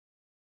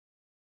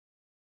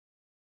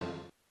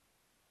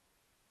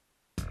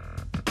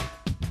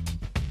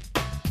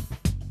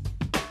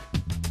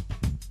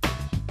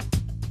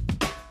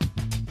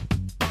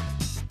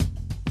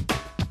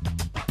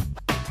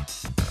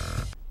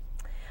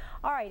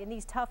right. In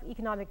these tough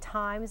economic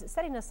times,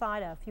 setting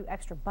aside a few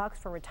extra bucks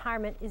for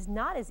retirement is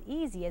not as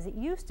easy as it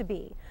used to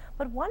be.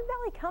 But One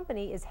Valley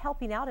Company is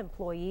helping out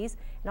employees,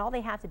 and all they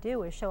have to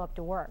do is show up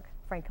to work.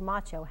 Frank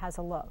Camacho has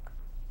a look.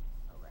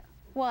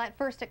 Well, at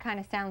first it kind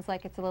of sounds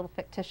like it's a little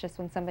fictitious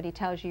when somebody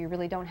tells you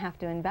really don't have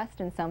to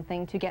invest in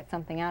something to get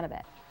something out of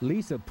it.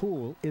 Lisa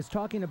Poole is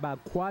talking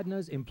about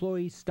Quadna's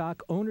Employee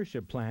Stock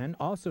Ownership Plan,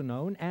 also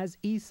known as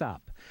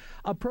ESOP,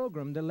 a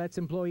program that lets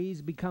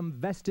employees become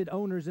vested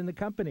owners in the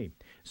company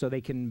so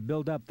they can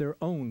build up their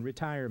own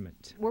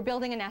retirement. We're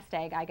building a nest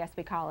egg, I guess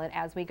we call it,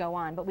 as we go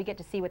on, but we get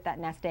to see what that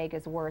nest egg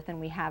is worth, and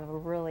we have a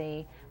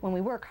really, when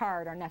we work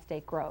hard, our nest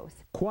egg grows.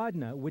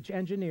 Quadna, which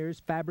engineers,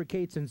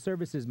 fabricates, and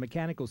services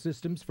mechanical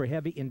systems for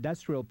heavy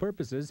industrial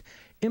purposes,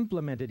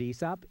 implemented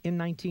ESOP in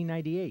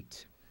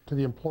 1998. To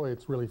the employee,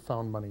 it's really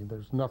found money.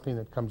 There's nothing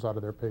that comes out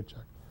of their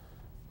paycheck.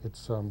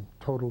 It's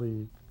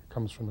totally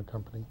comes from the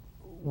company.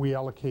 We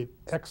allocate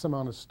X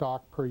amount of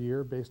stock per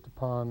year based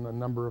upon a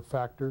number of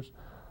factors,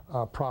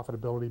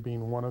 profitability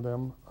being one of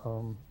them,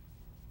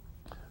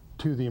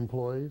 to the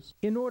employees.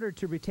 In order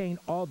to retain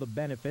all the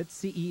benefits,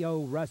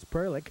 CEO Russ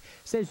Perlich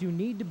says you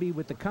need to be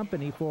with the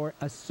company for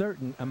a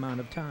certain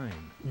amount of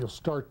time. You'll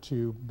start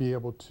to be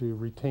able to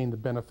retain the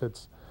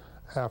benefits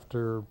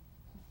after,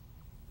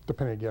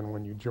 depending again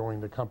when you join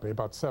the company,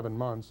 about 7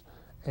 months,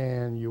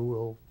 and you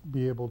will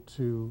be able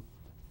to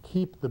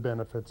keep the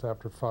benefits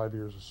after 5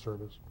 years of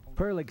service.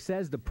 Perlich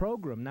says the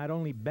program not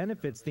only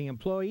benefits the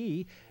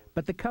employee,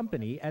 but the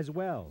company as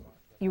well.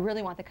 You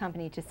really want the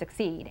company to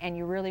succeed, and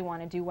you really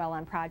want to do well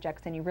on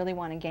projects, and you really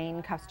want to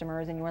gain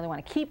customers, and you really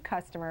want to keep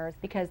customers,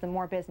 because the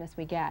more business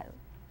we get,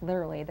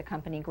 literally the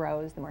company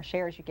grows. The more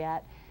shares you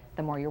get,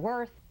 the more you're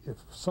worth. If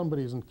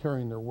somebody isn't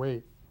carrying their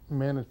weight,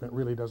 management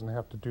really doesn't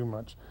have to do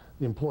much.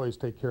 The employees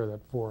take care of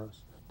that for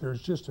us. There's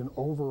just an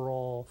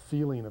overall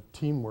feeling of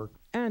teamwork.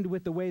 And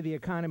with the way the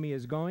economy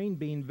is going,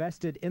 being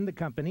vested in the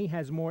company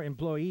has more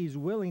employees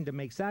willing to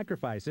make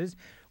sacrifices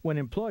when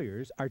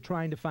employers are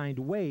trying to find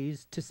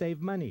ways to save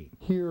money.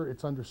 Here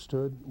it's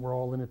understood, we're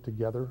all in it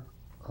together.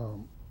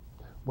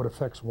 What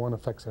affects one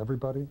affects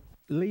everybody.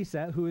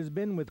 Lisa, who has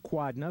been with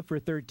Quadna for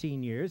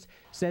 13 years,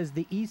 says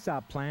the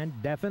ESOP plan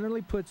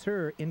definitely puts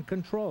her in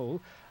control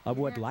of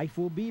what life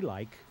will be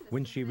like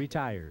when she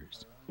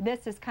retires.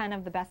 This is kind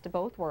of the best of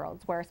both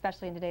worlds, where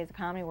especially in today's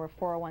economy where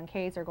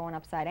 401ks are going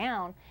upside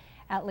down,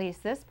 at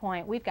least this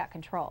point we've got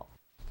control.